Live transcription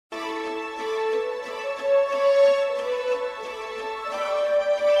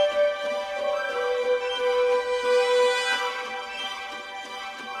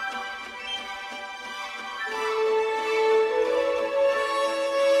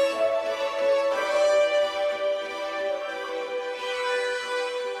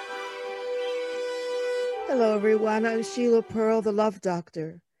everyone. I'm Sheila Pearl, the Love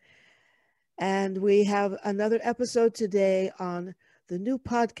Doctor. And we have another episode today on the new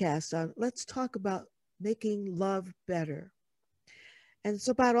podcast on Let's Talk About Making Love Better. And it's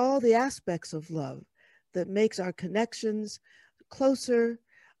about all the aspects of love that makes our connections closer,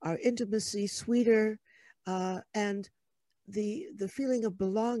 our intimacy sweeter, and the feeling of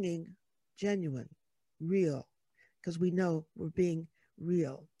belonging genuine, real, because we know we're being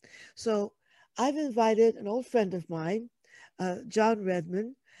real. So I've invited an old friend of mine, John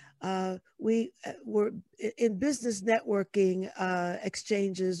Redmond. We were in business networking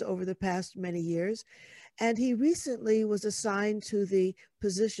exchanges over the past many years, and he recently was assigned to the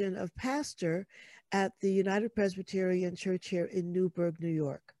position of pastor at the United Presbyterian Church here in Newburgh, New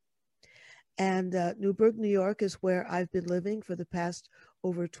York. And Newburgh, New York is where I've been living for the past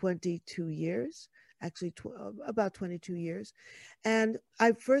over 22 years. Actually about 22 years. And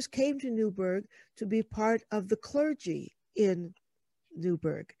I first came to Newburgh to be part of the clergy in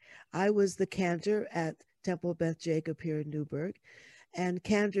Newburgh. I was the cantor at Temple Beth Jacob here in Newburgh. And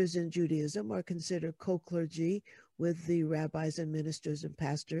cantors in Judaism are considered co-clergy with the rabbis and ministers and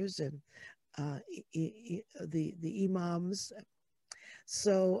pastors and the imams.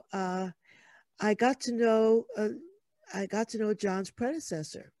 So I got to know John's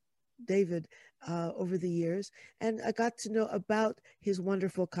predecessor, David, over the years, and I got to know about his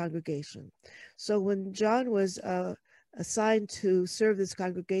wonderful congregation. So when John was assigned to serve this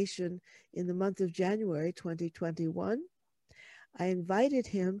congregation in the month of January 2021, I invited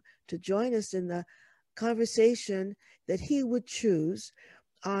him to join us in the conversation that he would choose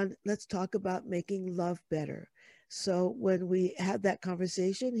on Let's Talk About Making Love Better. So when we had that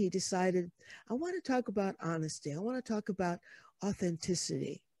conversation, he decided, I want to talk about honesty. I want to talk about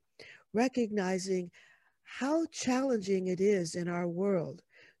authenticity, recognizing how challenging it is in our world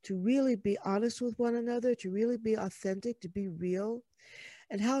to really be honest with one another, to really be authentic, to be real,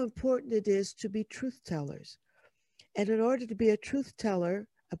 and how important it is to be truth tellers. And in order to be a truth teller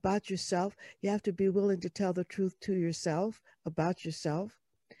about yourself, you have to be willing to tell the truth to yourself about yourself.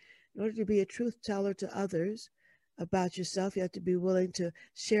 In order to be a truth teller to others about yourself, you have to be willing to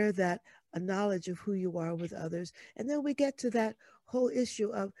share that a knowledge of who you are with others. And then we get to that whole issue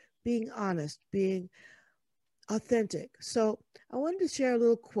of being honest, being authentic. So I wanted to share a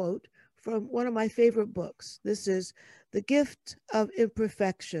little quote from one of my favorite books. This is The Gift of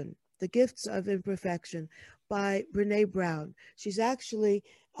Imperfection, The Gifts of Imperfection by Brene Brown. She's actually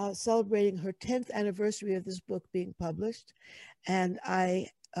celebrating her 10th anniversary of this book being published. And I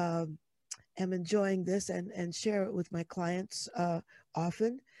am enjoying this and share it with my clients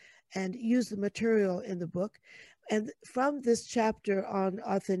often and use the material in the book. And from this chapter on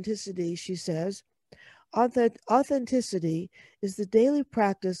authenticity, she says, authenticity is the daily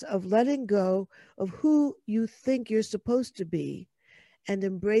practice of letting go of who you think you're supposed to be and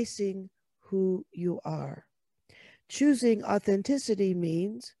embracing who you are. Choosing authenticity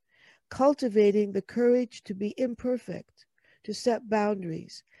means cultivating the courage to be imperfect, to set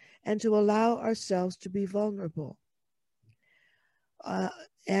boundaries, and to allow ourselves to be vulnerable.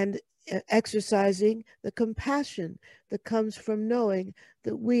 And exercising the compassion that comes from knowing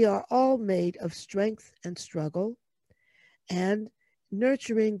that we are all made of strength and struggle, and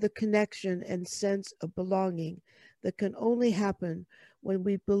nurturing the connection and sense of belonging that can only happen when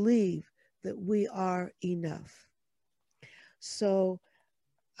we believe that we are enough. So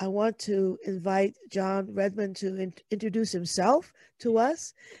I want to invite John Redmond to introduce himself to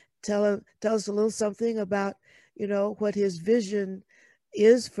us, tell us a little something about, what his vision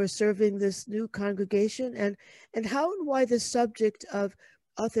is for serving this new congregation, and how and why the subject of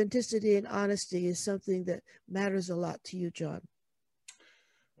authenticity and honesty is something that matters a lot to you, John.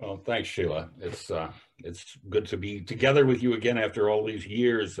 Well, thanks, Sheila. It's good to be together with you again after all these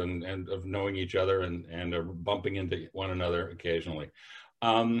years and of knowing each other and bumping into one another occasionally.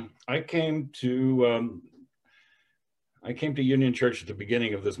 I came to Union Church at the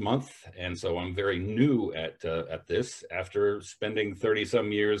beginning of this month, and so I'm very new at this after spending 30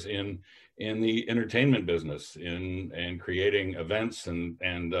 some years in the entertainment business, in creating events and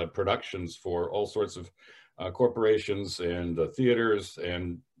productions for all sorts of corporations and theaters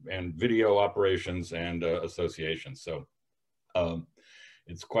and video operations and associations. So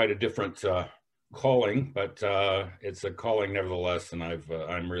it's quite a different calling, but it's a calling nevertheless, and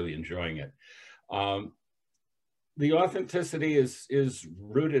I'm really enjoying it. The authenticity is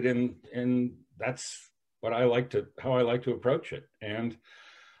rooted in that's what how I like to approach it, and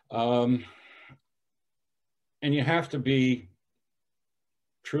you have to be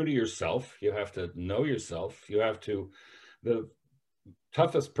true to yourself. You have to know yourself. You have to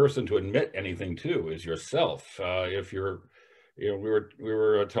toughest person to admit anything to is yourself. If you're, we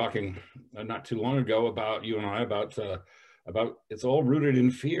were talking not too long ago about, you and I, about it's all rooted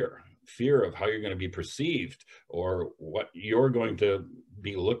in fear of how you're going to be perceived, or what you're going to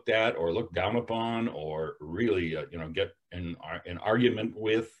be looked at or looked down upon, or really get in an argument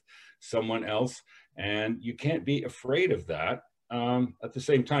with someone else. And you can't be afraid of that. At the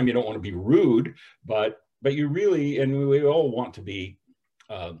same time, you don't want to be rude, but you really, and we all want to be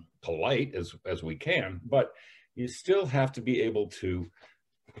polite as we can, but you still have to be able to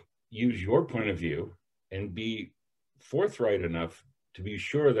use your point of view and be forthright enough to be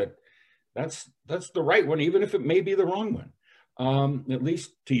sure that that's the right one, even if it may be the wrong one. At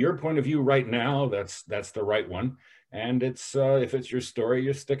least to your point of view right now, that's the right one. And it's if it's your story,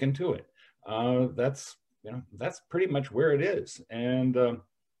 you're sticking to it. That's pretty much where it is. And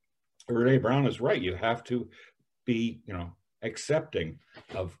Brene Brown is right. You have to be accepting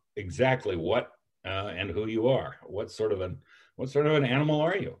of exactly what and who you are. What sort of an animal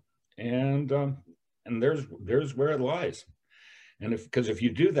are you? And there's where it lies. And because if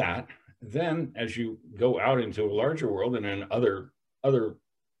you do that, then as you go out into a larger world and in other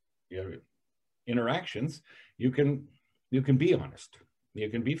interactions, you can be honest, you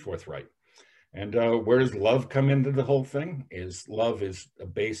can be forthright. And where does love come into the whole thing? Love is a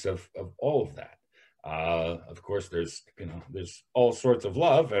base of all of that. Of course, there's all sorts of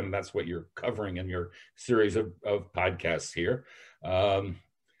love, and that's what you're covering in your series of podcasts here.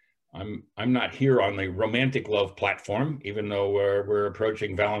 I'm not here on the romantic love platform, even though we're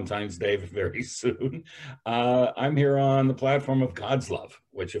approaching Valentine's Day very soon. I'm here on the platform of God's love,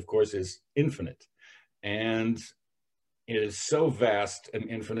 which of course is infinite, and it is so vast and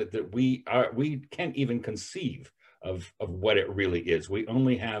infinite that we can't even conceive of what it really is. We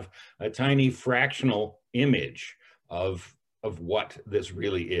only have a tiny fractional image of what this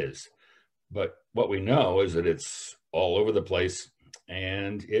really is. But what we know is that it's all over the place,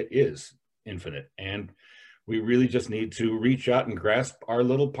 and it is infinite. And we really just need to reach out and grasp our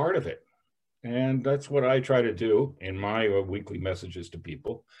little part of it. And that's what I try to do in my weekly messages to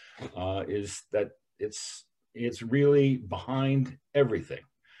people, is that it's really behind everything,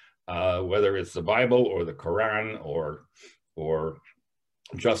 whether it's the Bible or the Quran or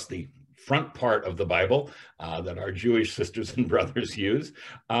just the front part of the Bible that our Jewish sisters and brothers use.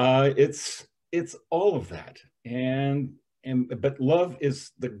 It's all of that. But love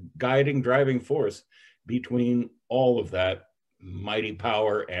is the guiding, driving force between all of that mighty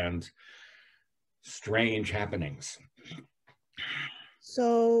power and strange happenings.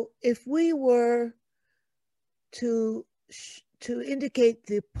 So if we were to indicate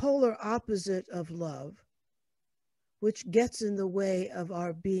the polar opposite of love, which gets in the way of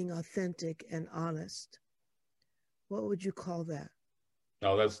our being authentic and honest, what would you call that?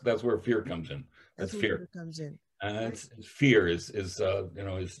 Oh, that's where fear comes in. That's fear. Fear comes in. Fear is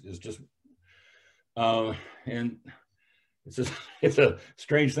just, and it's a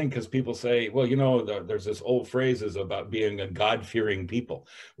strange thing, because people say, well, there's this old phrase is about being a God-fearing people.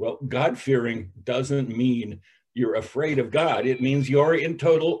 Well, God-fearing doesn't mean you're afraid of God. It means you're in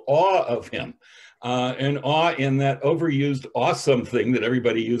total awe of him. And awe in that overused awesome thing that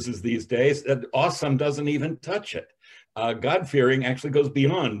everybody uses these days, that awesome doesn't even touch it. God-fearing actually goes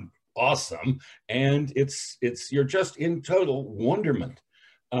beyond awesome, and you're just in total wonderment.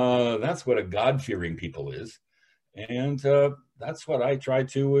 That's what a God-fearing people is. And that's what I try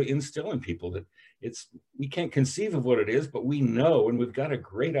to instill in people, that we can't conceive of what it is, but we know, and we've got a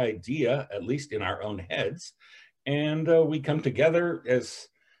great idea, at least in our own heads. And we come together as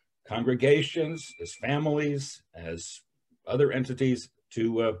congregations, as families, as other entities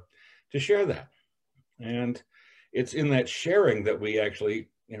to share that. And it's in that sharing that we actually,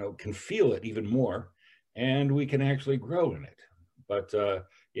 can feel it even more, and we can actually grow in it. But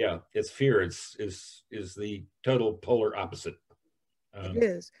yeah, it's fear. Is the total polar opposite. It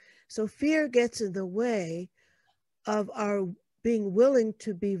is. So fear gets in the way of our being willing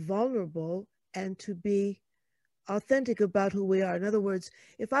to be vulnerable and to be authentic about who we are. In other words,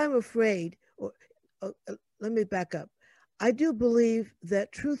 if I'm afraid, let me back up. I do believe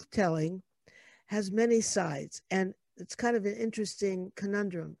that truth-telling has many sides, and it's kind of an interesting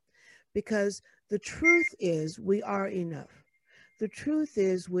conundrum, because the truth is we are enough. The truth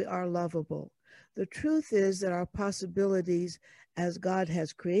is we are lovable. The truth is that our possibilities as God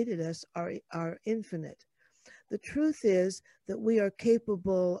has created us are infinite. The truth is that we are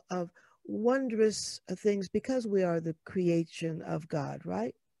capable of wondrous things because we are the creation of God,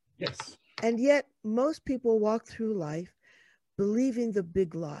 right? Yes. And yet most people walk through life believing the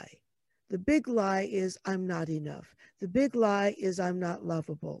big lie, The big lie is I'm not enough. The big lie is I'm not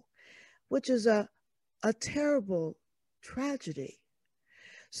lovable, which is a terrible tragedy.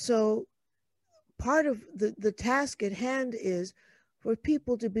 So part of the task at hand is for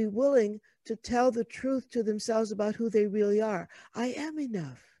people to be willing to tell the truth to themselves about who they really are. I am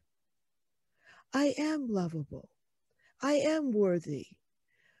enough. I am lovable. I am worthy.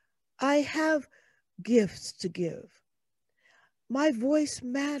 I have gifts to give. My voice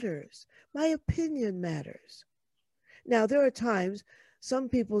matters. My opinion matters. Now, there are times some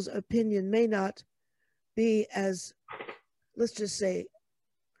people's opinion may not be as, let's just say,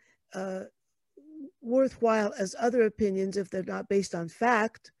 worthwhile as other opinions if they're not based on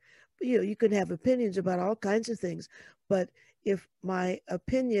fact. You can have opinions about all kinds of things, but if my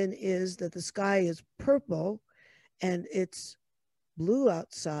opinion is that the sky is purple and it's blue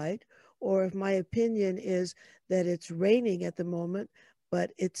outside, or if my opinion is that it's raining at the moment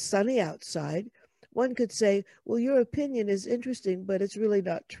but it's sunny outside, one could say, well, your opinion is interesting, but it's really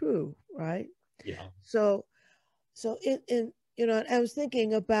not true, right? Yeah. So I was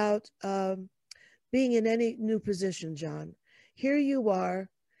thinking about being in any new position, John. Here you are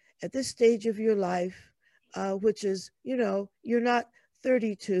at this stage of your life, which is, you're not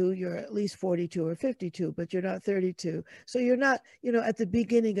 32, you're at least 42 or 52, but you're not 32. So you're not, at the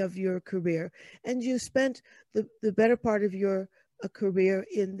beginning of your career. And you spent the better part of your career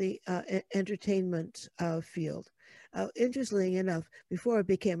in the entertainment field. Interestingly enough, before I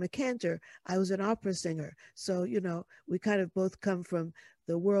became a cantor, I was an opera singer. So, we kind of both come from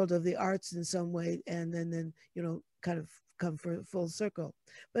the world of the arts in some way, and then kind of come for full circle.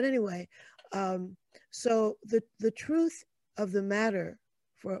 But anyway, so the truth of the matter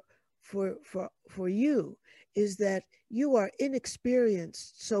for you is that you are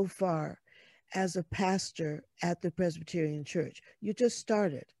inexperienced so far as a pastor at the Presbyterian Church. You just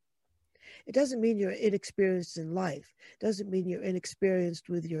started. It doesn't mean you're inexperienced in life. It doesn't mean you're inexperienced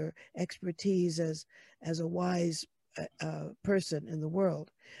with your expertise as a wise person in the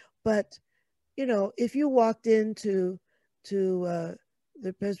world. But, if you walked into the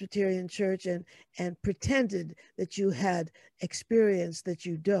Presbyterian Church and pretended that you had experience that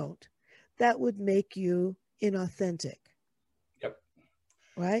you don't, that would make you inauthentic. Yep.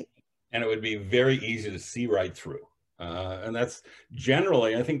 Right? And it would be very easy to see right through. And that's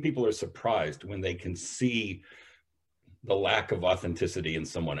generally, I think people are surprised when they can see the lack of authenticity in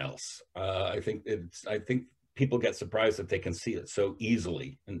someone else. I think people get surprised that they can see it so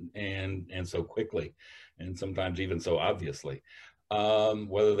easily and so quickly, and sometimes even so obviously.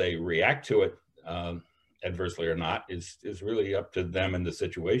 Whether they react to it adversely or not is really up to them and the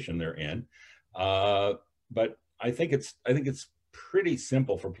situation they're in. But I think it's pretty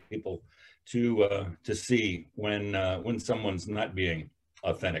simple for people to see when someone's not being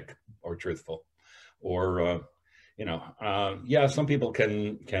authentic or truthful, or yeah, some people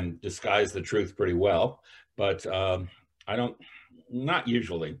can disguise the truth pretty well, but not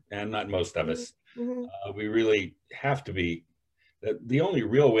usually, and not most of us. Mm-hmm. We really have to be. The only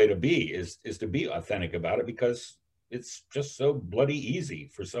real way to be is to be authentic about it, because it's just so bloody easy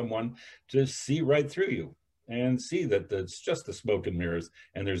for someone to see right through you and see that it's just the smoke and mirrors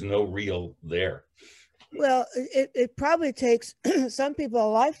and there's no real there. Well, it probably takes some people a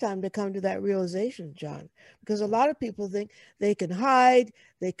lifetime to come to that realization, John, because a lot of people think they can hide,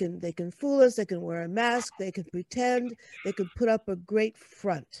 they can fool us, they can wear a mask, they can pretend, they can put up a great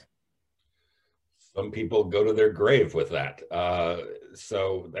front. Some people go to their grave with that.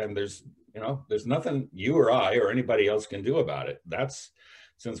 And there's nothing you or I or anybody else can do about it. That's,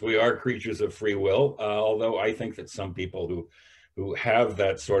 since we are creatures of free will, although I think that some people who have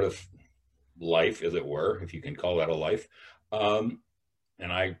that sort of life, as it were, if you can call that a life, and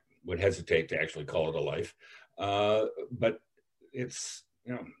I would hesitate to actually call it a life, but it's,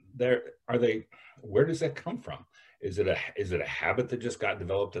 where does that come from? Is it a habit that just got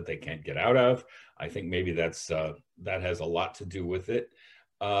developed that they can't get out of? I think maybe that has a lot to do with it.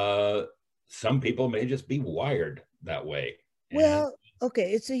 Some people may just be wired that way. Well,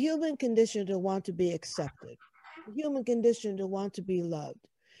 okay, it's a human condition to want to be accepted, a human condition to want to be loved.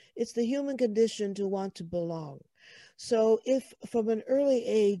 It's the human condition to want to belong. So if from an early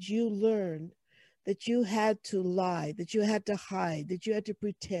age you learn that you had to lie, that you had to hide, that you had to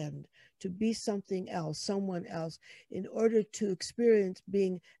pretend to be something else, someone else, in order to experience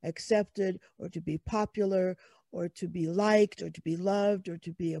being accepted or to be popular or to be liked or to be loved or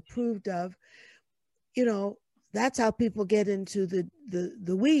to be approved of, that's how people get into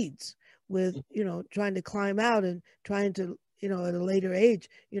the weeds with, trying to climb out and trying to, at a later age,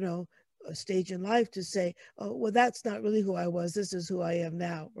 a stage in life to say, oh, well, that's not really who I was. This is who I am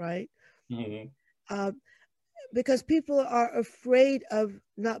now, right? Mm-hmm. Uh, because people are afraid of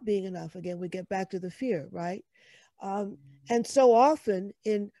not being enough. Again, we get back to the fear, right? Um, and so often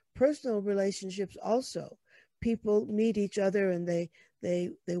in personal relationships, also, people meet each other and they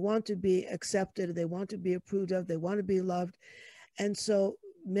want to be accepted, they want to be approved of, they want to be loved, and so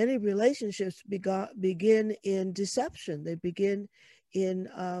many relationships begin in deception. They begin in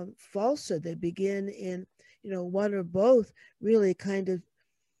falsehood. They begin in, one or both really kind of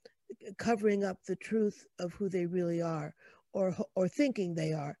covering up the truth of who they really are, or thinking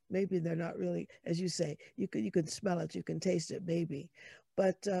they are. Maybe they're not really, as you say. You can smell it, you can taste it, maybe.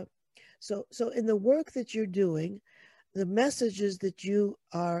 But so in the work that you're doing, the messages that you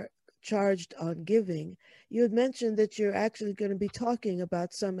are charged on giving, you had mentioned that you're actually going to be talking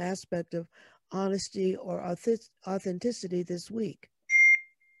about some aspect of honesty or authenticity this week.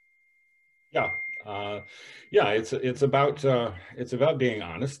 Yeah, yeah. It's about being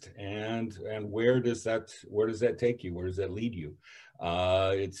honest, and where does that take you? Where does that lead you?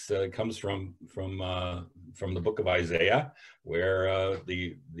 It comes from the book of Isaiah, where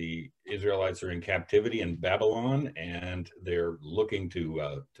the Israelites are in captivity in Babylon, and they're looking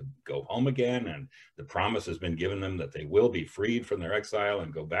to go home again, and the promise has been given them that they will be freed from their exile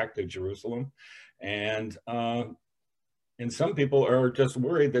and go back to Jerusalem, and some people are just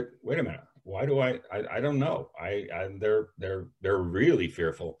worried that, wait a minute, why do I don't know. They're really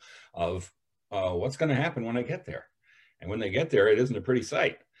fearful of what's going to happen when I get there. And when they get there, it isn't a pretty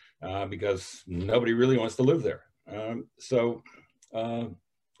sight because nobody really wants to live there. So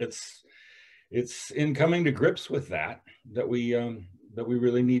it's in coming to grips with that we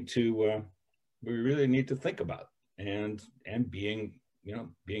really need to think about, and being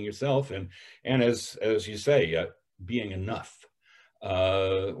being yourself, and as you say, being enough.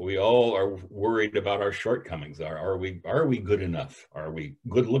 We all are worried about our shortcomings. Are we good enough? Are we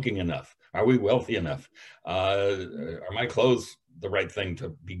good looking enough? Are we wealthy enough? Are my clothes the right thing to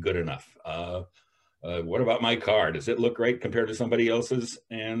be good enough? What about my car? Does it look great compared to somebody else's?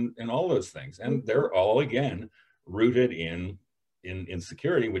 And all those things. And they're all, again, rooted in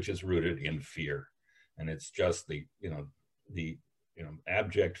insecurity, which is rooted in fear. And it's just the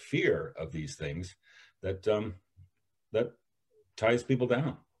abject fear of these things that that ties people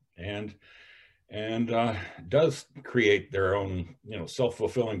down, and does create their own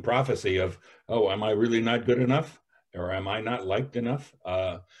self-fulfilling prophecy of, oh, am I really not good enough, or am I not liked enough?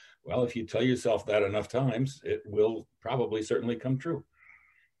 Well, if you tell yourself that enough times, it will probably certainly come true.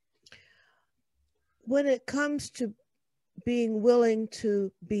 When it comes to being willing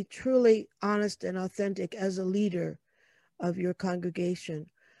to be truly honest and authentic as a leader of your congregation,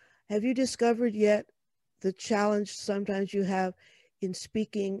 have you discovered yet the challenge sometimes you have in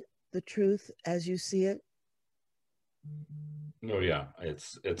speaking the truth as you see it? Oh yeah,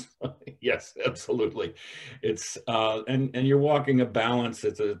 it's yes, absolutely. It's and you're walking a balance.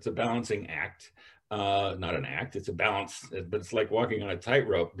 It's a balancing act, not an act. It's a balance, but it's like walking on a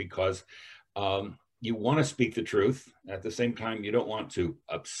tightrope, because you want to speak the truth. At the same time, you don't want to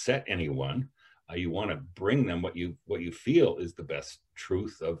upset anyone. You want to bring them what you feel is the best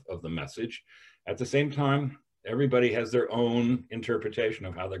truth of the message. At the same time, everybody has their own interpretation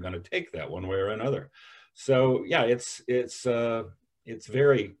of how they're going to take that one way or another. So yeah, it's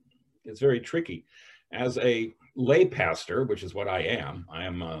very tricky. As a lay pastor, which is what I am,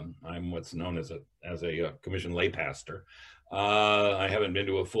 I'm what's known as a commissioned lay pastor. I haven't been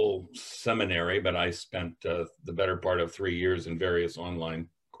to a full seminary, but I spent the better part of 3 years in various online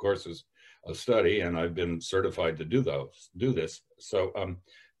courses of study, and I've been certified to do this. So,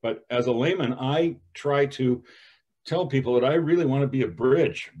 but as a layman, I try to tell people that I really want to be a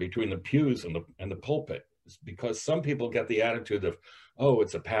bridge between the pews and the pulpit, because some people get the attitude of, oh,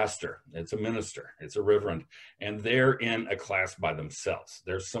 it's a pastor, it's a minister, it's a reverend, and they're in a class by themselves.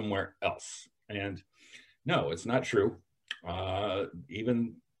 They're somewhere else. And no, it's not true.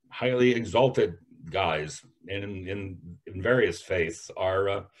 Even highly exalted guys in various faiths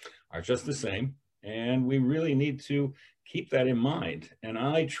are just the same. And we really need to keep that in mind. And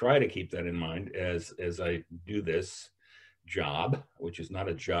I try to keep that in mind as I do this job, which is not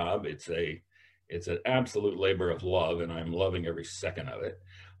a job. It's an absolute labor of love, and I'm loving every second of it.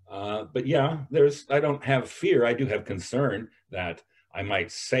 But yeah, I don't have fear. I do have concern that I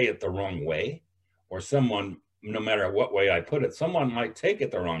might say it the wrong way, or someone, no matter what way I put it, someone might take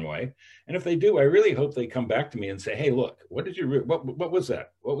it the wrong way. And if they do, I really hope they come back to me and say, hey, look, what was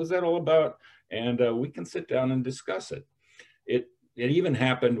that? What was that all about? And we can sit down and discuss it. It even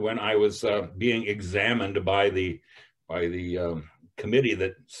happened when I was being examined by the committee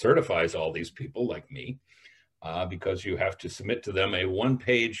that certifies all these people like me. because you have to submit to them a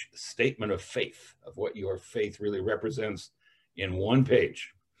one-page statement of faith, of what your faith really represents in one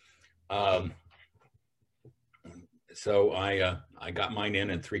page. So I got mine in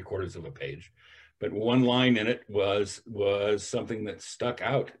 3/4 of a page, but one line in it was something that stuck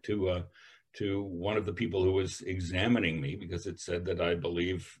out to one of the people who was examining me, because it said that I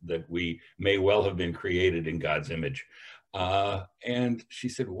believe that we may well have been created in God's image. And she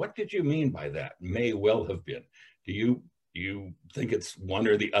said, "What did you mean by that? May well have been. Do you think it's one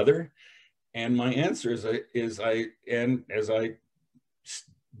or the other?" And my answer is as I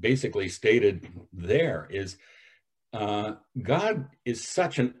basically stated there, is God is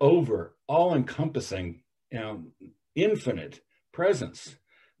such an all-encompassing, infinite presence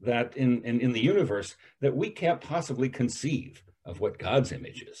that in the universe, that we can't possibly conceive of what God's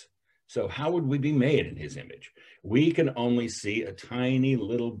image is. So how would we be made in his image? We can only see a tiny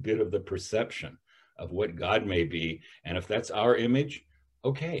little bit of the perception of what God may be. And if that's our image,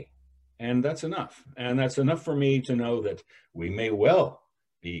 okay. And that's enough. And that's enough for me to know that we may well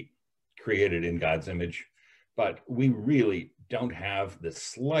be created in God's image, but we really don't have the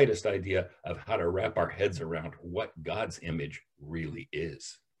slightest idea of how to wrap our heads around what God's image really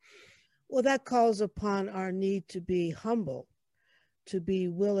is. Well, that calls upon our need to be humble, to be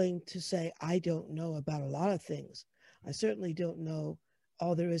willing to say, I don't know about a lot of things. I certainly don't know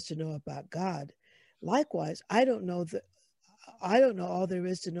all there is to know about God. Likewise, I don't know all there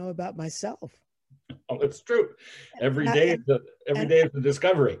is to know about myself. Oh, it's true. Every day is a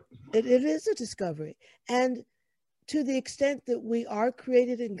discovery. It is a discovery. And to the extent that we are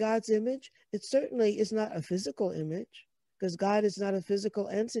created in God's image, it certainly is not a physical image, because God is not a physical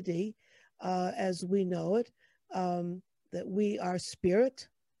entity as we know it, that we are spirit.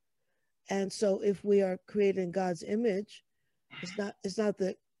 And so if we are created in God's image, it's not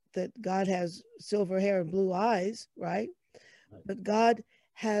that God has silver hair and blue eyes, right? But God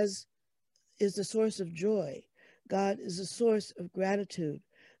is the source of joy. God is the source of gratitude.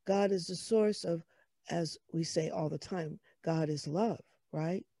 God is the source of, as we say all the time, God is love,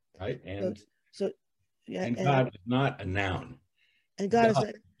 right? Right. And yeah, and God is not a noun. And God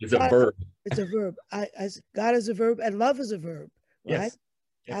is a verb. It's a verb. God is a verb, and love is a verb, right?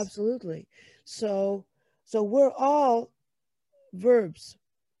 Yes. Absolutely. So we're all verbs.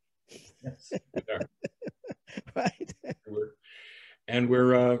 Yes, we are. Right. We're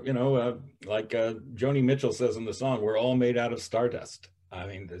like Joni Mitchell says in the song, we're all made out of stardust. I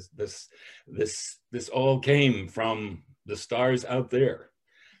mean, this all came from the stars out there.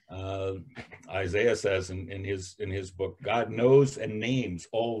 Isaiah says in his book, God knows and names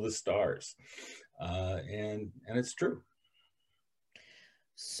all the stars, and it's true.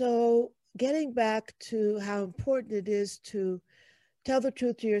 So getting back to how important it is to tell the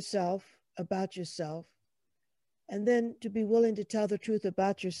truth to yourself about yourself, and then to be willing to tell the truth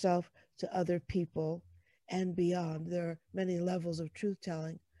about yourself to other people and beyond. There are many levels of truth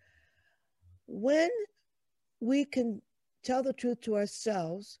telling. When we can tell the truth to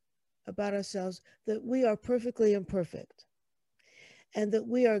ourselves about ourselves, that we are perfectly imperfect and that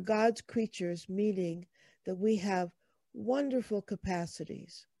we are God's creatures, meaning that we have wonderful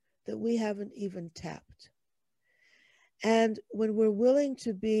capacities that we haven't even tapped. And when we're willing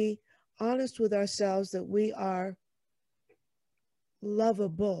to be honest with ourselves that we are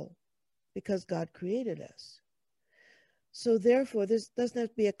lovable because God created us. So therefore, this doesn't have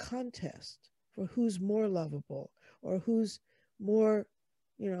to be a contest for who's more lovable or who's more,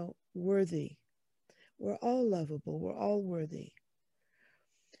 worthy. We're all lovable. We're all worthy.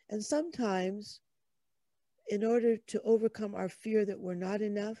 And sometimes, in order to overcome our fear that we're not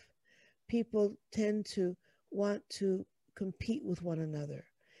enough, people tend to want to compete with one another.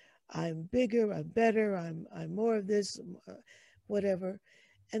 I'm bigger, I'm better, I'm more of this, whatever.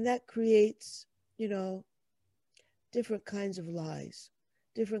 And that creates, different kinds of lies,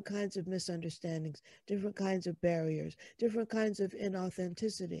 different kinds of misunderstandings, different kinds of barriers, different kinds of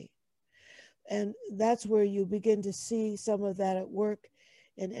inauthenticity. And that's where you begin to see some of that at work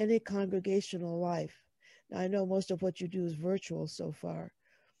in any congregational life. Now, I know most of what you do is virtual so far,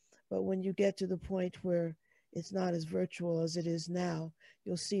 but when you get to the point where it's not as virtual as it is now,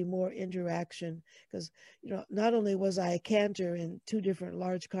 you'll see more interaction. Because, not only was I a cantor in 2 different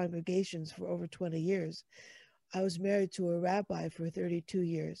large congregations for over 20 years, I was married to a rabbi for 32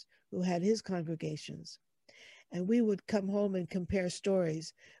 years who had his congregations. And we would come home and compare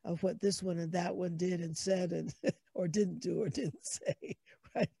stories of what this one and that one did and said and or didn't do or didn't say,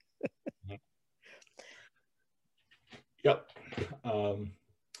 right? Yep.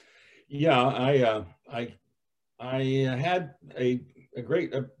 I had a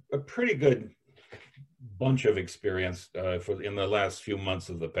pretty good bunch of experience in the last few months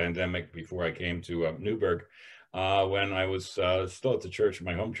of the pandemic before I came to Newburgh, when I was still at the church,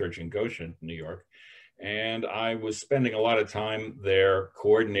 my home church in Goshen, New York. And I was spending a lot of time there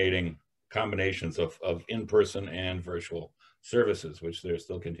coordinating combinations of in-person and virtual services, which they're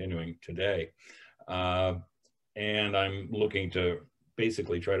still continuing today. And I'm looking to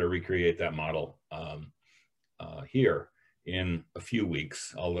basically try to recreate that model here in a few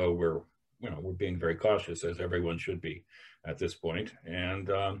weeks, although we're being very cautious, as everyone should be at this point. And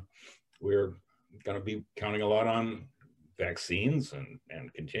we're going to be counting a lot on vaccines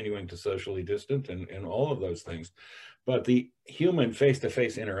and continuing to socially distant and all of those things. But the human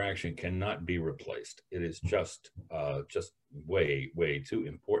face-to-face interaction cannot be replaced. It is just way, way too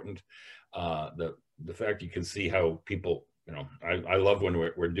important. The fact you can see how people, I love when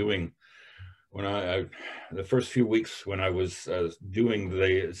we're doing, the first few weeks when I was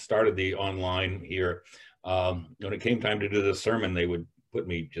started the online here, when it came time to do the sermon, they would put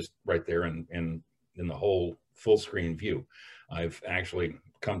me just right there in the whole full screen view. I've actually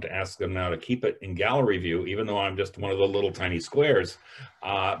come to ask them now to keep it in gallery view, even though I'm just one of the little tiny squares,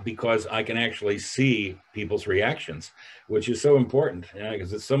 because I can actually see people's reactions, which is so important,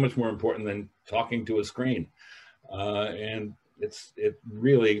 because it's so much more important than talking to a screen. And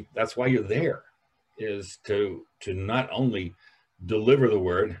that's why you're there, is to not only deliver the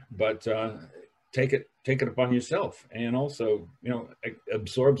word, but take it upon yourself, and also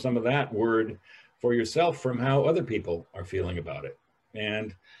absorb some of that word for yourself from how other people are feeling about it.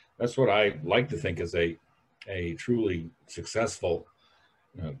 And that's what I like to think is a truly successful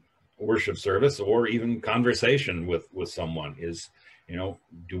worship service, or even conversation with someone, is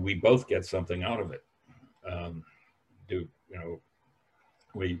do we both get something out of it?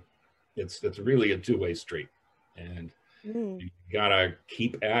 It's really a two-way street, and you gotta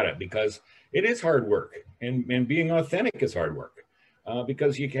keep at it, because it is hard work, and being authentic is hard work,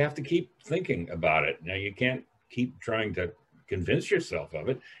 because you have to keep thinking about it. Now, you can't keep trying to convince yourself of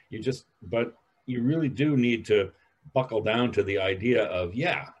it. But you really do need to buckle down to the idea of,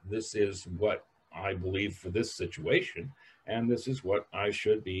 this is what I believe for this situation, and this is what I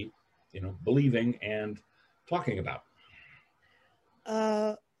should be, believing and talking about.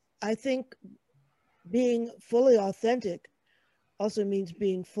 I think being fully authentic also means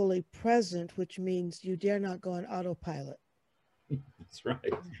being fully present, which means you dare not go on autopilot. That's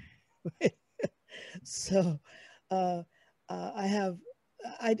right. So I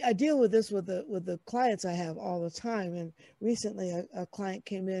deal with this with the clients I have all the time. And recently a client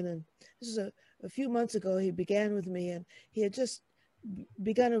came in, and this is a few months ago. He began with me, and he had just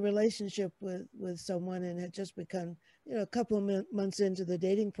begun a relationship with someone, and had just become a couple of months into the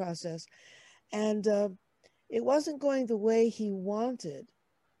dating process, and it wasn't going the way he wanted,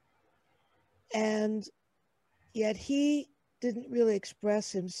 and yet he didn't really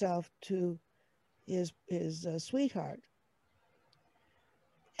express himself to his sweetheart,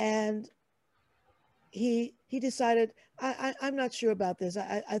 and he decided, I'm not sure about this.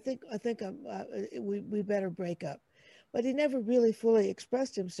 I think we better break up. But he never really fully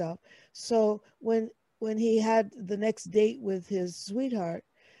expressed himself. So when he had the next date with his sweetheart,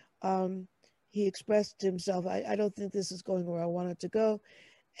 he expressed himself, I don't think this is going where I want it to go.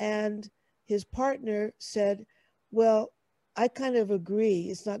 And his partner said, well, I kind of agree.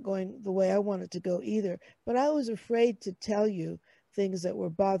 It's not going the way I want it to go either. But I was afraid to tell you things that were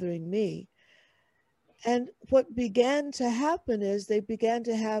bothering me. And what began to happen is they began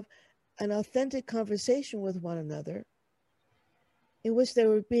to have an authentic conversation with one another, in which they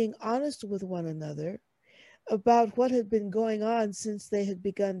were being honest with one another about what had been going on since they had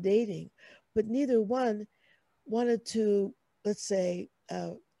begun dating. But neither one wanted to, let's say,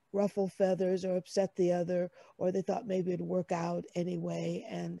 ruffle feathers or upset the other, or they thought maybe it'd work out anyway.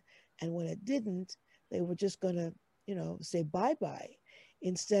 And when it didn't, they were just going to, say bye-bye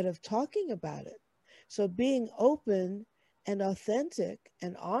instead of talking about it. So being open and authentic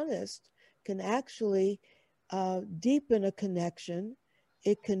and honest can actually deepen a connection.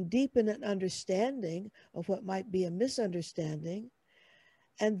 It can deepen an understanding of what might be a misunderstanding.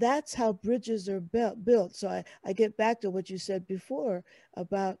 And that's how bridges are built. So I get back to what you said before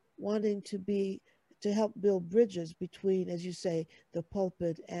about wanting to help build bridges between, as you say, the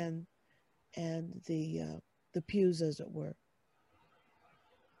pulpit and the pews, as it were.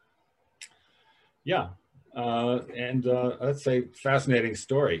 Yeah. And that's a fascinating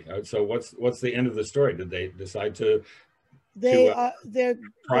story. So what's the end of the story? Did they decide to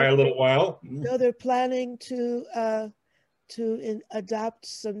try a little while? No, they're planning to adopt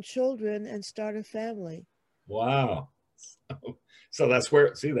some children and start a family. Wow. So that's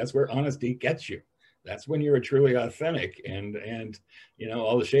where honesty gets you. that's when you're truly authentic, and you know,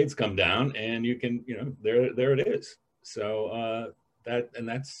 all the shades come down and you can, you know, there it is. So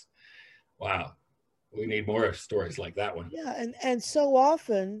that's wow, we need more stories like that one. Yeah, and so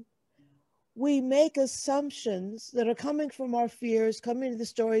often we make assumptions that are coming from our fears, coming to the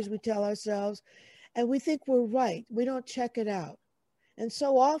stories we tell ourselves, and we think we're right. We don't check it out. And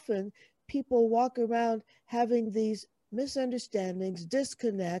so often people walk around having these misunderstandings,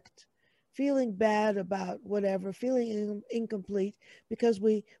 disconnect, feeling bad about whatever, feeling incomplete because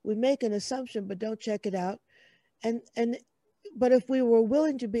we make an assumption but don't check it out. And but if we were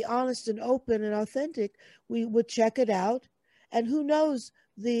willing to be honest and open and authentic, we would check it out. And who knows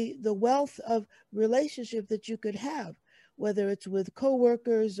the wealth of relationship that you could have, whether it's with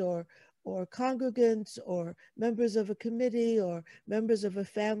coworkers or congregants or members of a committee or members of a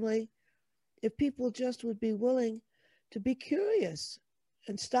family, if people just would be willing to be curious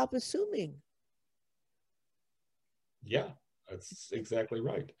and stop assuming. Yeah, that's exactly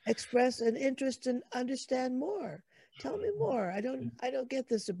right. Express an interest and understand more. Tell me more. I don't get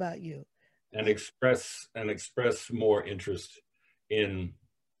this about you. And express more interest in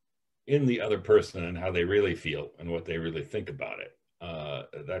the other person and how they really feel and what they really think about it.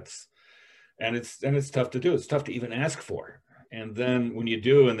 That's and it's tough to do. It's tough to even ask for. And then when you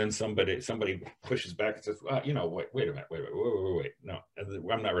do, and then somebody pushes back and says, you know, wait a minute, wait, no,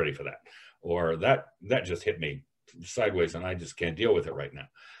 I'm not ready for that, or that just hit me sideways and I just can't deal with it right now.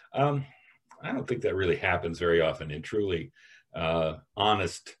 I don't think that really happens very often in truly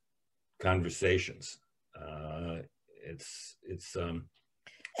honest conversations. It's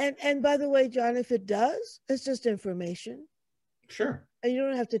and by the way, John, if it does, it's just information. Sure. And you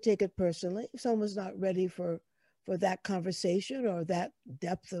don't have to take it personally. If someone's not ready for that conversation or that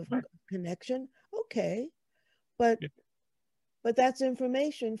depth of right. connection, okay. But yeah. But that's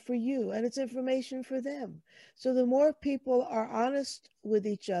information for you and it's information for them. So the more people are honest with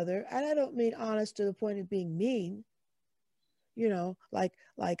each other, and I don't mean honest to the point of being mean, you know, like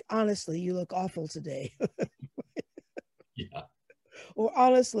honestly, you look awful today. Yeah. Or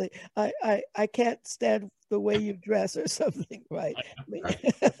honestly, I can't stand the way you dress or something, right?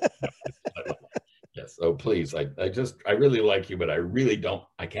 Yes. Oh, please. I really like you, but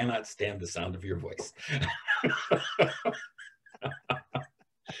I cannot stand the sound of your voice.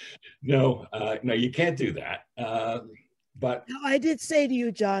 No, you can't do that. But no, I did say to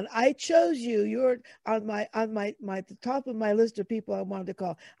you, John, I chose you. You're on the top of my list of people I wanted to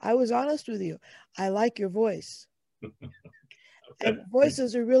call. I was honest with you. I like your voice. And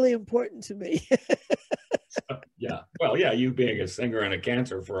voices are really important to me. Yeah. Well, yeah, you being a singer and a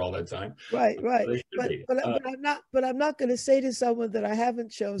cancer for all that time. Right. But I'm not going to say to someone that I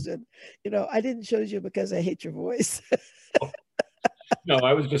haven't chosen, you know, I didn't choose you because I hate your voice. No,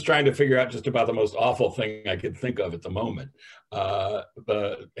 I was just trying to figure out just about the most awful thing I could think of at the moment.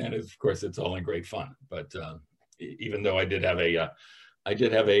 And of course, it's all in great fun. But even though I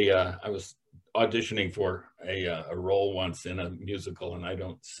was auditioning for a role once in a musical, and I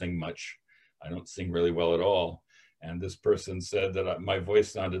don't sing much. I don't sing really well at all. And this person said that my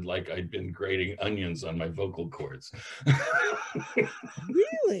voice sounded like I'd been grating onions on my vocal cords.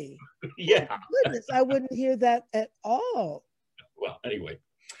 Really? Yeah. Oh, goodness, I wouldn't hear that at all. Well, anyway,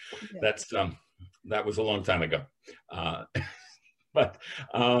 yeah. That was a long time ago. But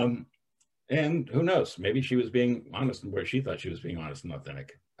and who knows? Maybe she was being honest, where she thought she was being honest and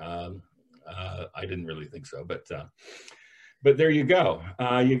authentic. I didn't really think so, but there you go.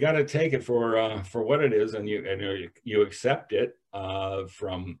 You got to take it for what it is, and you accept it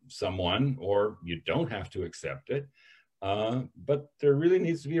from someone, or you don't have to accept it. But there really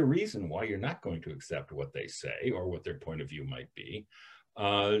needs to be a reason why you're not going to accept what they say or what their point of view might be.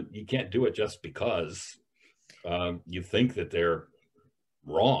 You can't do it just because you think that they're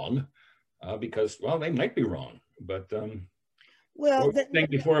wrong, because, well, they might be wrong. But well, what we think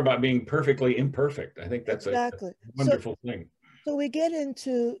before about being perfectly imperfect, I think that's exactly a wonderful thing. So we get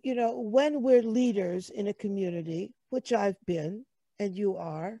into, you know, when we're leaders in a community, which I've been and you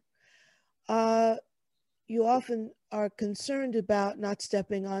are, you often are concerned about not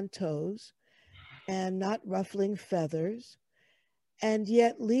stepping on toes and not ruffling feathers. And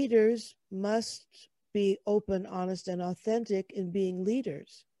yet leaders must be open, honest, and authentic in being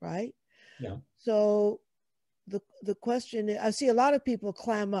leaders, right? Yeah. So the question is, I see a lot of people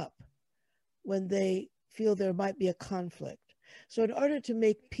clam up when they feel there might be a conflict. So in order to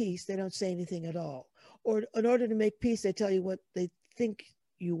make peace, they don't say anything at all. Or in order to make peace, they tell you what they think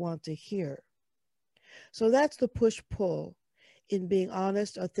you want to hear. So that's the push-pull in being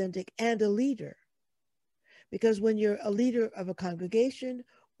honest, authentic, and a leader. Because when you're a leader of a congregation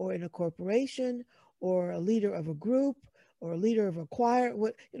or in a corporation or a leader of a group or a leader of a choir,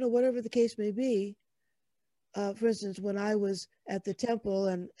 whatever the case may be. For instance, when I was at the temple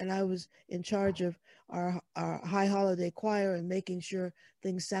and I was in charge of our high holiday choir and making sure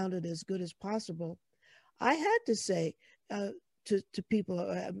things sounded as good as possible, I had to say to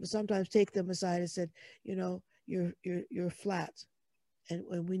people, sometimes take them aside and said, you're flat,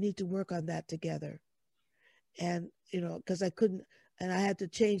 and we need to work on that together. And because I couldn't, and I had to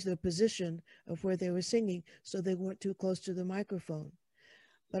change the position of where they were singing so they weren't too close to the microphone.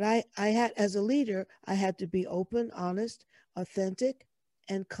 But I had, as a leader, I had to be open, honest, authentic,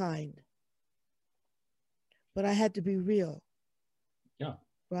 and kind. But I had to be real. Yeah.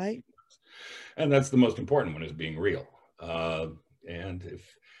 Right. And that's the most important one, is being real. And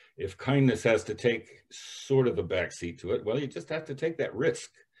if kindness has to take sort of a backseat to it, well, you just have to take that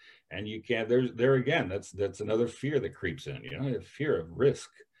risk. And you can't, there again, that's another fear that creeps in, the fear of risk.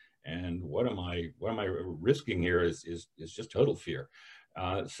 And what am I risking here is just total fear.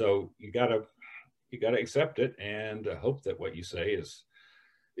 So you gotta accept it and hope that what you say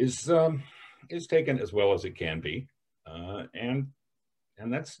is taken as well as it can be. And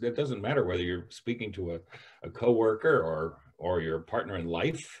that doesn't matter whether you're speaking to a coworker or your partner in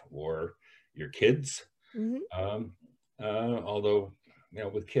life or your kids. Mm-hmm. Although,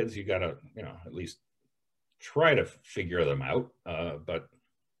 with kids, you gotta, at least try to figure them out. But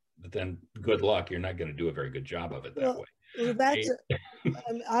then good luck, you're not going to do a very good job of it that way. Well, that's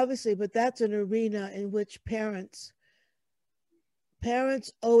obviously, but that's an arena in which parents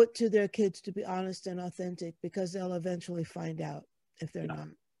owe it to their kids to be honest and authentic, because they'll eventually find out if they're not,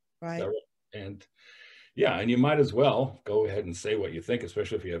 right? And you might as well go ahead and say what you think,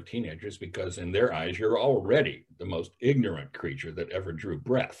 especially if you have teenagers, because in their eyes, you're already the most ignorant creature that ever drew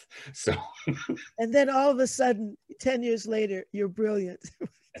breath. So, and then all of a sudden, 10 years later, you're brilliant.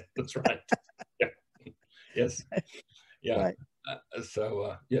 That's right. Yeah. Yes. Yeah. Right.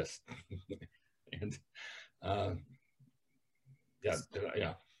 Yes. And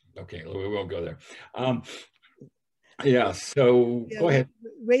yeah. Okay, we won't go there. So go ahead.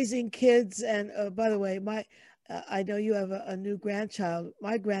 Raising kids, and by the way, I know you have a new grandchild.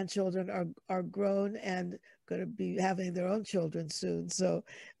 My grandchildren are grown and going to be having their own children soon. So,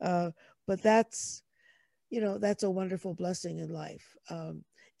 but that's a wonderful blessing in life.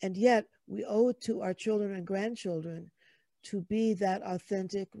 And yet we owe it to our children and grandchildren to be that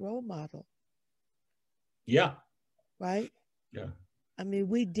authentic role model. Yeah. Right? Yeah. I mean,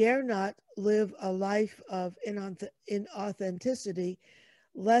 we dare not live a life of inauthenticity,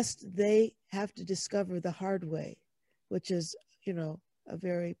 lest they have to discover the hard way, which is, a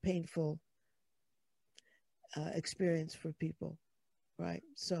very painful experience for people. Right?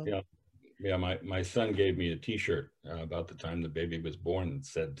 So. Yeah, my son gave me a T-shirt about the time the baby was born that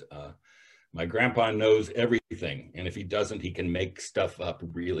said, my grandpa knows everything, and if he doesn't, he can make stuff up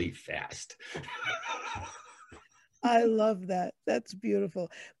really fast. I love that. That's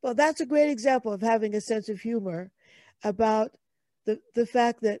beautiful. Well, that's a great example of having a sense of humor about the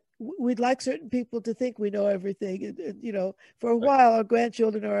fact that we'd like certain people to think we know everything. And, for a while, our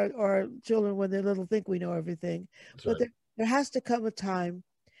grandchildren or our children, when they're little, think we know everything. That's but right. There has to come a time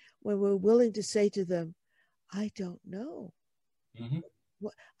when we're willing to say to them, I don't know. Mm-hmm.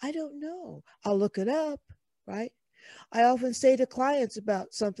 I don't know. I'll look it up, right? I often say to clients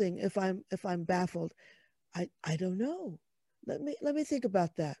about something if I'm baffled, I don't know. Let me think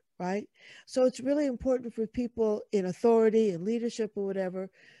about that, right? So it's really important for people in authority and leadership or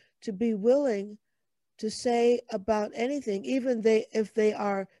whatever to be willing to say about anything, even if they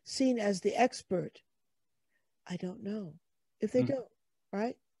are seen as the expert. I don't know. If they don't,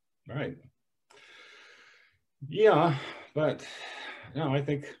 right? Right. Yeah, but I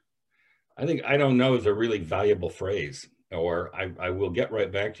think I don't know is a really valuable phrase, or I will get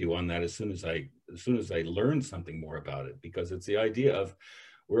right back to you on that as soon as I learn something more about it, because it's the idea of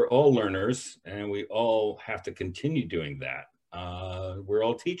we're all learners and we all have to continue doing that. We're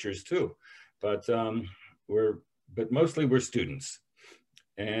all teachers too, but mostly we're students,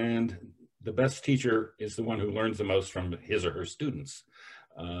 and the best teacher is the one who learns the most from his or her students.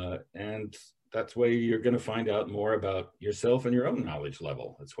 And that's why you're going to find out more about yourself and your own knowledge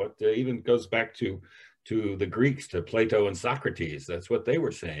level. It's what even goes back to the Greeks, to Plato and Socrates. That's what they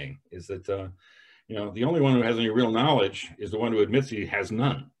were saying, is that, the only one who has any real knowledge is the one who admits he has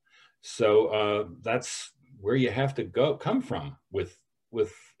none. So that's where you have to come from with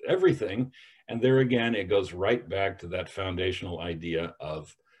everything. And there again, it goes right back to that foundational idea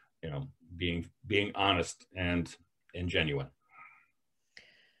of, being honest and genuine.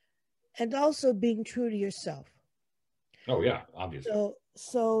 And also being true to yourself. Oh yeah, obviously. So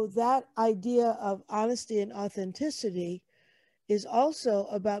so that idea of honesty and authenticity is also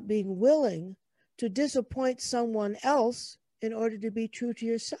about being willing to disappoint someone else in order to be true to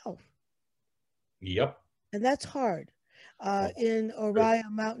yourself. Yep. And that's hard. In Oriah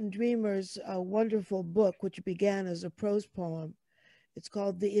Mountain Dreamer's wonderful book, which began as a prose poem, it's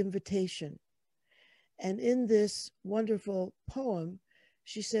called The Invitation. And in this wonderful poem,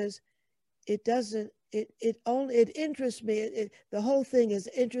 she says, it doesn't, it interests me. The whole thing is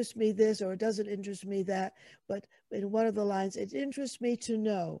interests me this, or it doesn't interest me that. But in one of the lines, it interests me to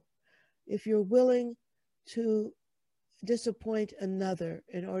know if you're willing to disappoint another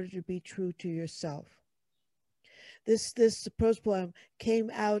in order to be true to yourself. This prose poem came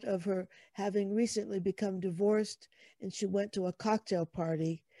out of her having recently become divorced, and she went to a cocktail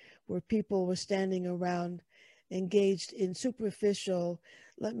party where people were standing around engaged in superficial,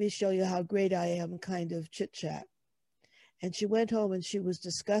 let me show you how great I am kind of chit chat. And she went home and she was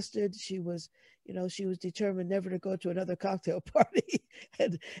disgusted. She was, she was determined never to go to another cocktail party.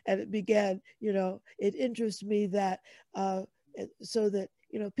 and it began, it interests me that, so that,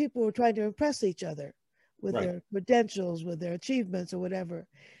 people were trying to impress each other with Right. their credentials, with their achievements or whatever.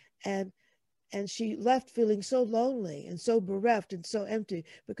 And she left feeling so lonely and so bereft and so empty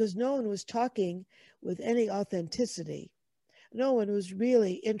because no one was talking with any authenticity. No one was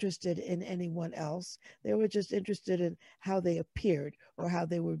really interested in anyone else. They were just interested in how they appeared or how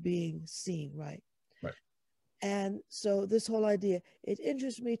they were being seen, right? Right. And so this whole idea, it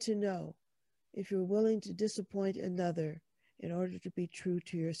interests me to know if you're willing to disappoint another in order to be true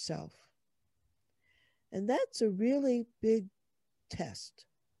to yourself. And that's a really big test.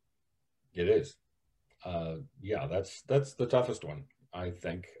 It is. Yeah, that's the toughest one, I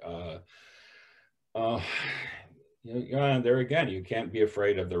think. There again, you can't be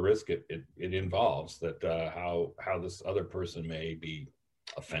afraid of the risk it involves. That how this other person may be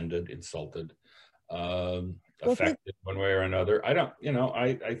offended, insulted, affected one way or another. I don't.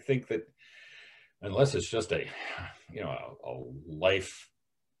 I think that unless it's just a life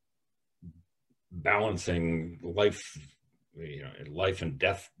balancing life and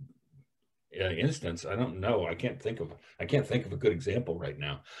death instance, I don't know. I can't think of a good example right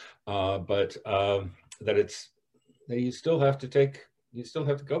now. But that it's that you still have to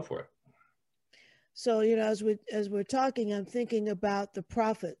go for it. So as we're talking, I'm thinking about the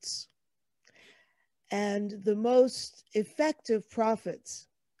prophets, and the most effective prophets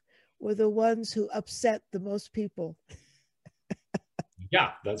were the ones who upset the most people.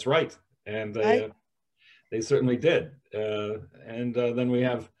 Yeah, that's right, and they certainly did. And then we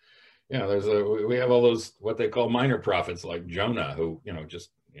have. We have all those what they call minor prophets like Jonah, who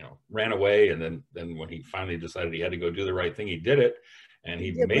just ran away, and then when he finally decided he had to go do the right thing, he did it, and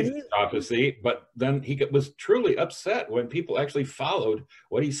he made the prophecy. But then he was truly upset when people actually followed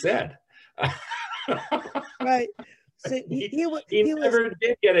what he said. Right. So he never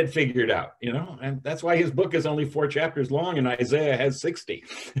did get it figured out, and that's why his book is only 4 chapters long, and Isaiah has 60.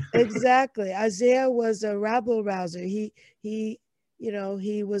 Exactly. Isaiah was a rabble rouser. He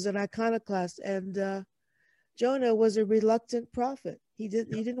was an iconoclast, and Jonah was a reluctant prophet. He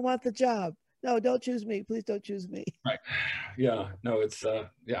didn't want the job. No, don't choose me. Please don't choose me. Right. Yeah. No, it's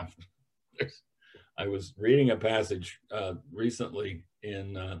yeah. I was reading a passage recently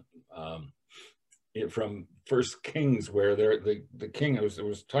from First Kings where the king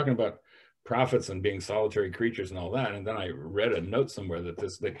was talking about prophets and being solitary creatures and all that, and then I read a note somewhere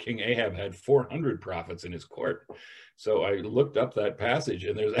that King Ahab had 400 prophets in his court. So I looked up that passage,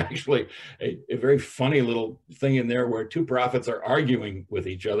 and there's actually a very funny little thing in there where 2 prophets are arguing with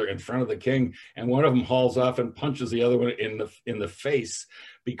each other in front of the king, and one of them hauls off and punches the other one in the face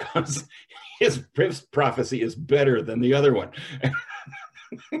because his prophecy is better than the other one.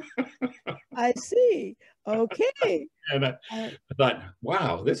 I see. Okay. And I thought,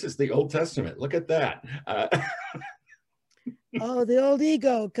 wow, this is the Old Testament. Look at that. Oh, the old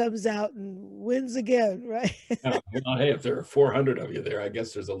ego comes out and wins again, right? Hey, if there are 400 of you there, I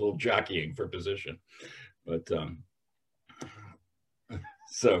guess there's a little jockeying for position. But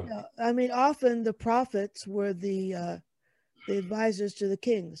so. I mean, often the prophets were the advisors to the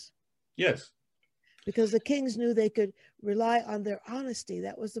kings. Yes. Because the kings knew they could rely on their honesty.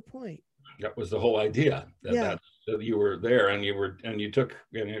 That was the point. That was the whole idea. That you were there, and you took,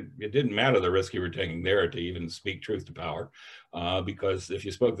 and it didn't matter the risk you were taking there to even speak truth to power, because if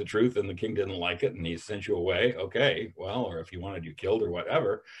you spoke the truth and the king didn't like it and he sent you away, okay, well, or if he wanted you killed or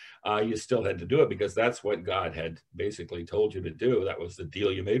whatever, you still had to do it because that's what God had basically told you to do. That was the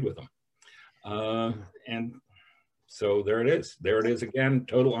deal you made with him. And so there it is. There it is again,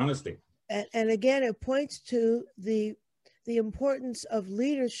 total honesty. And again, it points to the the importance of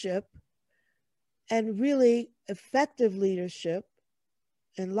leadership, and really effective leadership,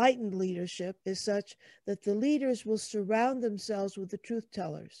 enlightened leadership, is such that the leaders will surround themselves with the truth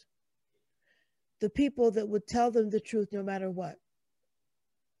tellers, the people that would tell them the truth no matter what.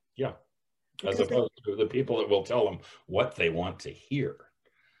 Yeah. Because as opposed to the people that will tell them what they want to hear.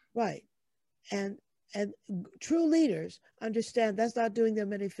 Right. And true leaders understand that's not doing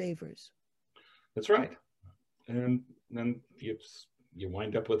them any favors. That's right. And then you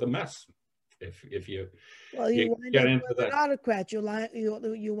wind up with a mess if you you wind up with an autocrat.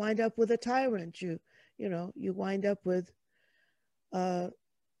 You wind up with a tyrant. You wind up with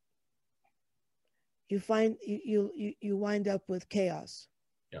you wind up with chaos.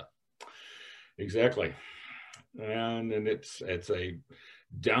 Yeah, exactly. And it's a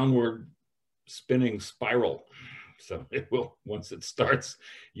downward spinning spiral. So it will, once it starts,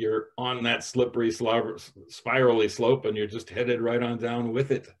 you're on that slippery, spirally slope, and you're just headed right on down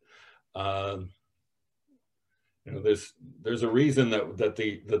with it. There's a reason that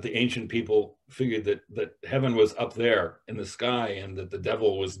the ancient people figured that heaven was up there in the sky and that the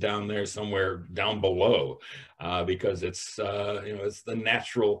devil was down there somewhere down below, because it's it's the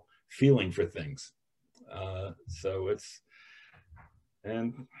natural feeling for things. So it's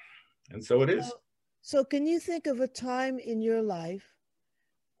and so it is. So can you think of a time in your life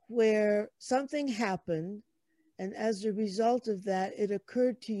where something happened, and as a result of that, it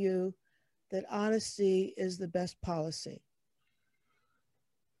occurred to you that honesty is the best policy?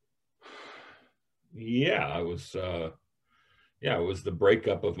 Yeah, it was the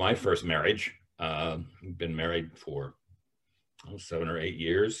breakup of my first marriage. Been married for 7 or 8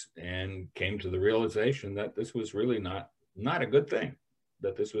 years, and came to the realization that this was really not a good thing,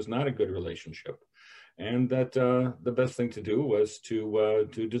 that this was not a good relationship, and that the best thing to do was to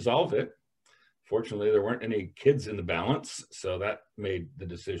dissolve it. Fortunately, there weren't any kids in the balance, so that made the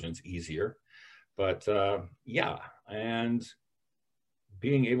decisions easier. But yeah, and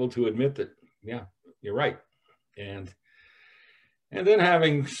being able to admit that, yeah, you're right, and then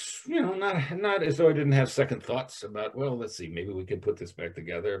having, not as though I didn't have second thoughts about, well, let's see, maybe we could put this back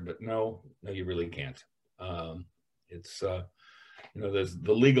together, but no, you really can't. It's there's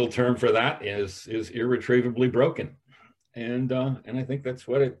the legal term for that is irretrievably broken, and I think that's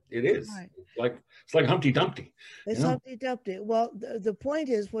what it is. Right. It's like Humpty Dumpty. It's Humpty Dumpty. Well, the point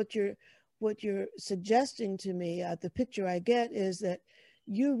is what you're suggesting to me. The picture I get is that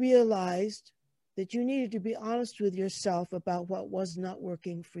you realized that you needed to be honest with yourself about what was not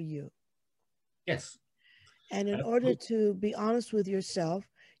working for you. Yes. And in order to be honest with yourself,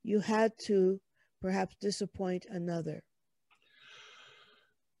 you had to perhaps disappoint another.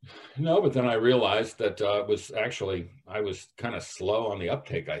 No, but then I realized that I was kind of slow on the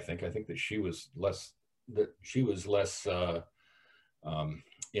uptake. I think that she was less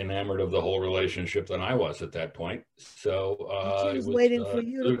enamored of the whole relationship than I was at that point. So she was waiting for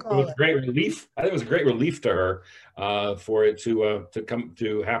you to call it. Great relief. I think it was a great relief to her for it to come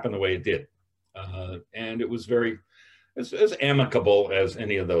to happen the way it did, and it was very as amicable as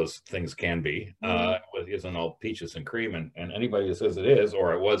any of those things can be. It isn't all peaches and cream, and anybody who says it is,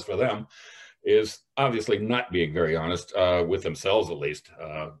 or it was for them, is obviously not being very honest with themselves, at least.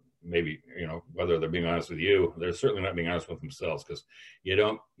 Maybe, whether they're being honest with you, they're certainly not being honest with themselves, because you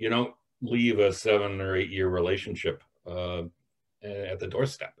don't leave a 7 or 8 year relationship at the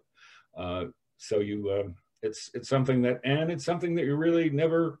doorstep. So it's something that you really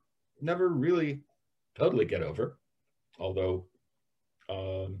never really totally get over. Although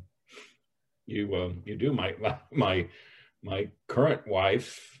you do. My current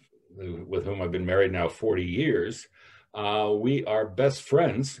wife, with whom I've been married now 40 years, we are best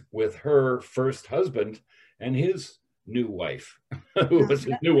friends with her first husband and his new wife, who was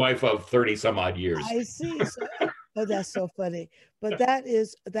his new wife of 30 some odd years. I see. Oh, that's so funny. But that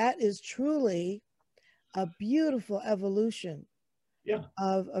is truly a beautiful evolution, yeah,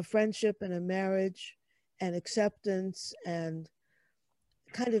 of a friendship and a marriage and acceptance and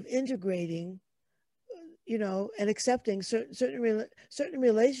kind of integrating, and accepting certain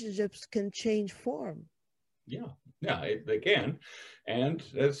relationships can change form. Yeah, they can. And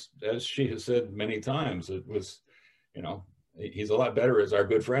as she has said many times, it was, he's a lot better as our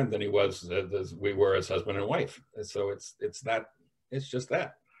good friend than he was as we were as husband and wife. And so it's just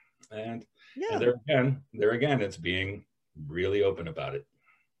that. And, yeah. And there again, it's being really open about it.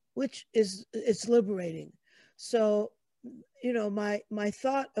 Which it's liberating. So, my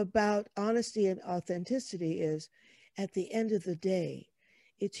thought about honesty and authenticity is, at the end of the day,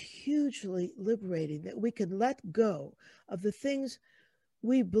 it's hugely liberating that we can let go of the things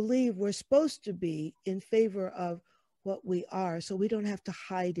we believe we're supposed to be in favor of what we are, so we don't have to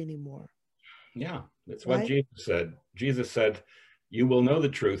hide anymore. Yeah, that's Right? what Jesus said. Jesus said, you will know the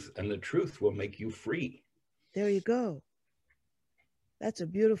truth, and the truth will make you free. There you go. That's a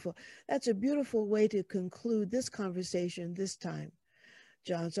beautiful way to conclude this conversation this time,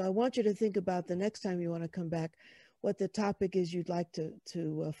 John. So I want you to think about the next time you want to come back, what the topic is you'd like to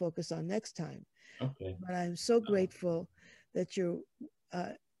focus on next time. Okay. But I'm so grateful that you're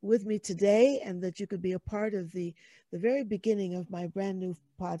with me today and that you could be a part of the very beginning of my brand new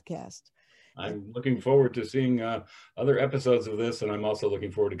podcast. I'm looking forward to seeing other episodes of this, and I'm also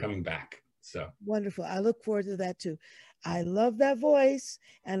looking forward to coming back. So wonderful. I look forward to that too. I love that voice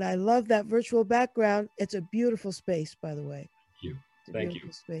and I love that virtual background. It's a beautiful space, by the way. Thank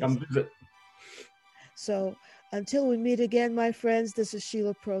you. Space. Come visit. So until we meet again, my friends, this is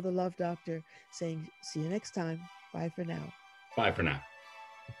Sheila Pro, the Love Doctor, saying see you next time. Bye for now. Bye for now.